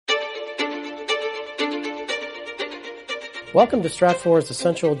Welcome to Stratfor's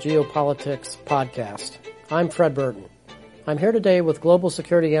Essential Geopolitics podcast. I'm Fred Burton. I'm here today with global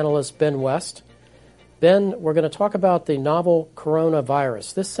security analyst Ben West. Ben, we're going to talk about the novel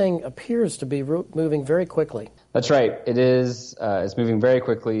coronavirus. This thing appears to be moving very quickly. That's right. It is. It's moving very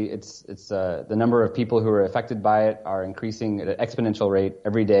quickly. It's the number of people who are affected by it are increasing at an exponential rate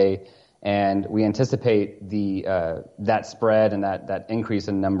every day, and we anticipate that spread and that increase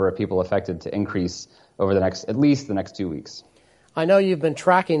in number of people affected to increase over at least the next 2 weeks. I know you've been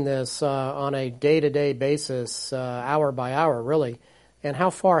tracking this on a day-to-day basis, hour by hour, really. And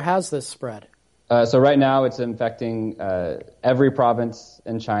how far has this spread? So right now it's infecting every province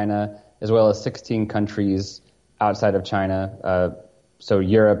in China, as well as 16 countries outside of China. So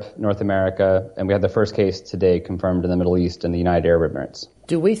Europe, North America, and we had the first case today confirmed in the Middle East and the United Arab Emirates.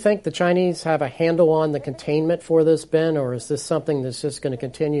 Do we think the Chinese have a handle on the containment for this, Ben, or is this something that's just going to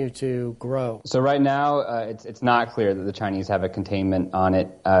continue to grow? So right now, it's not clear that the Chinese have a containment on it.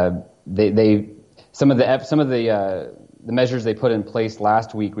 Some of the measures they put in place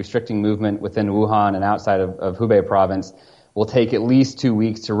last week, restricting movement within Wuhan and outside of Hubei Province, will take at least 2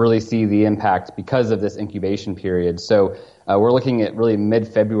 weeks to really see the impact because of this incubation period. So we're looking at really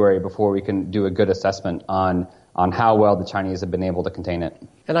mid-February before we can do a good assessment on how well the Chinese have been able to contain it.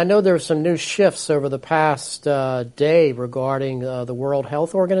 And I know there are some new shifts over the past day regarding the World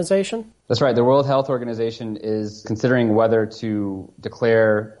Health Organization. That's right. The World Health Organization is considering whether to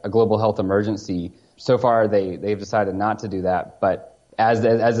declare a global health emergency. So far, they've decided not to do that, but as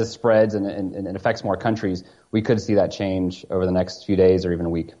this spreads and affects more countries, we could see that change over the next few days or even a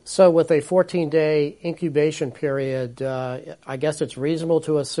week. So with a 14-day incubation period, I guess it's reasonable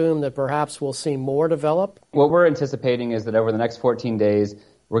to assume that perhaps we'll see more develop? What we're anticipating is that over the next 14 days,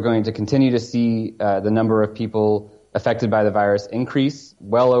 we're going to continue to see the number of people affected by the virus increase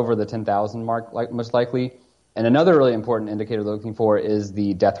well over the 10,000 mark, most likely. And another really important indicator we're looking for is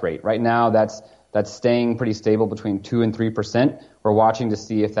the death rate. Right now, that's staying pretty stable between 2 and 3%. We're watching to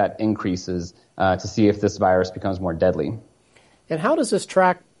see if that increases, to see if this virus becomes more deadly. And how does this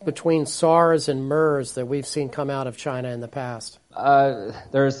track between SARS and MERS that we've seen come out of China in the past?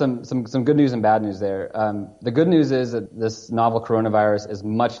 There's some good news and bad news there. The good news is that this novel coronavirus is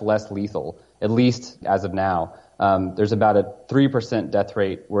much less lethal, at least as of now. There's about a 3% death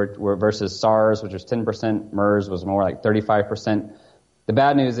rate versus SARS, which was 10%. MERS was more like 35%. The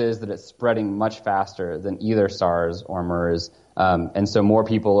bad news is that it's spreading much faster than either SARS or MERS, and so more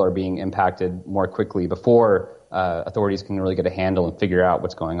people are being impacted more quickly before authorities can really get a handle and figure out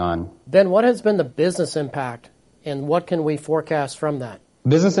what's going on. Ben, what has been the business impact, and what can we forecast from that?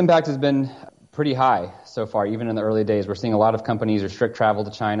 Business impact has been pretty high so far, even in the early days. We're seeing a lot of companies restrict travel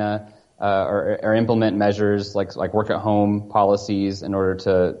to China or implement measures like work-at-home policies in order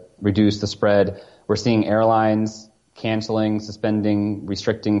to reduce the spread. We're seeing airlines canceling, suspending,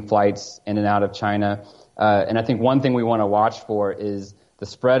 restricting flights in and out of China. And I think one thing we want to watch for is the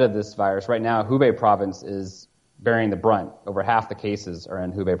spread of this virus. Right now, Hubei Province is bearing the brunt. Over half the cases are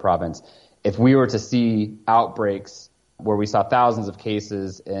in Hubei Province. If we were to see outbreaks where we saw thousands of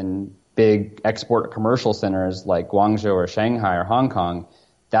cases in big export commercial centers like Guangzhou or Shanghai or Hong Kong,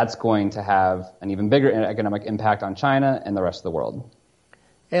 that's going to have an even bigger economic impact on China and the rest of the world.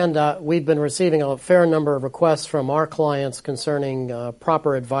 And we've been receiving a fair number of requests from our clients concerning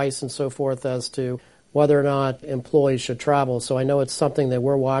proper advice and so forth as to whether or not employees should travel. So I know it's something that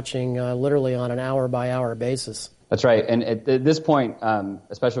we're watching literally on an hour-by-hour basis. That's right. And at this point,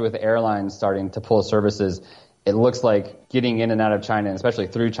 especially with the airlines starting to pull services, it looks like getting in and out of China, and especially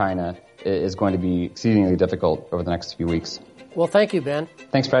through China, is going to be exceedingly difficult over the next few weeks. Well, thank you, Ben.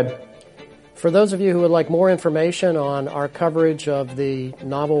 Thanks, Fred. For those of you who would like more information on our coverage of the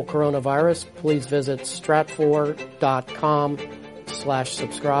novel coronavirus, please visit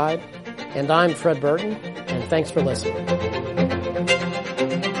stratfor.com/subscribe. And I'm Fred Burton, and thanks for listening.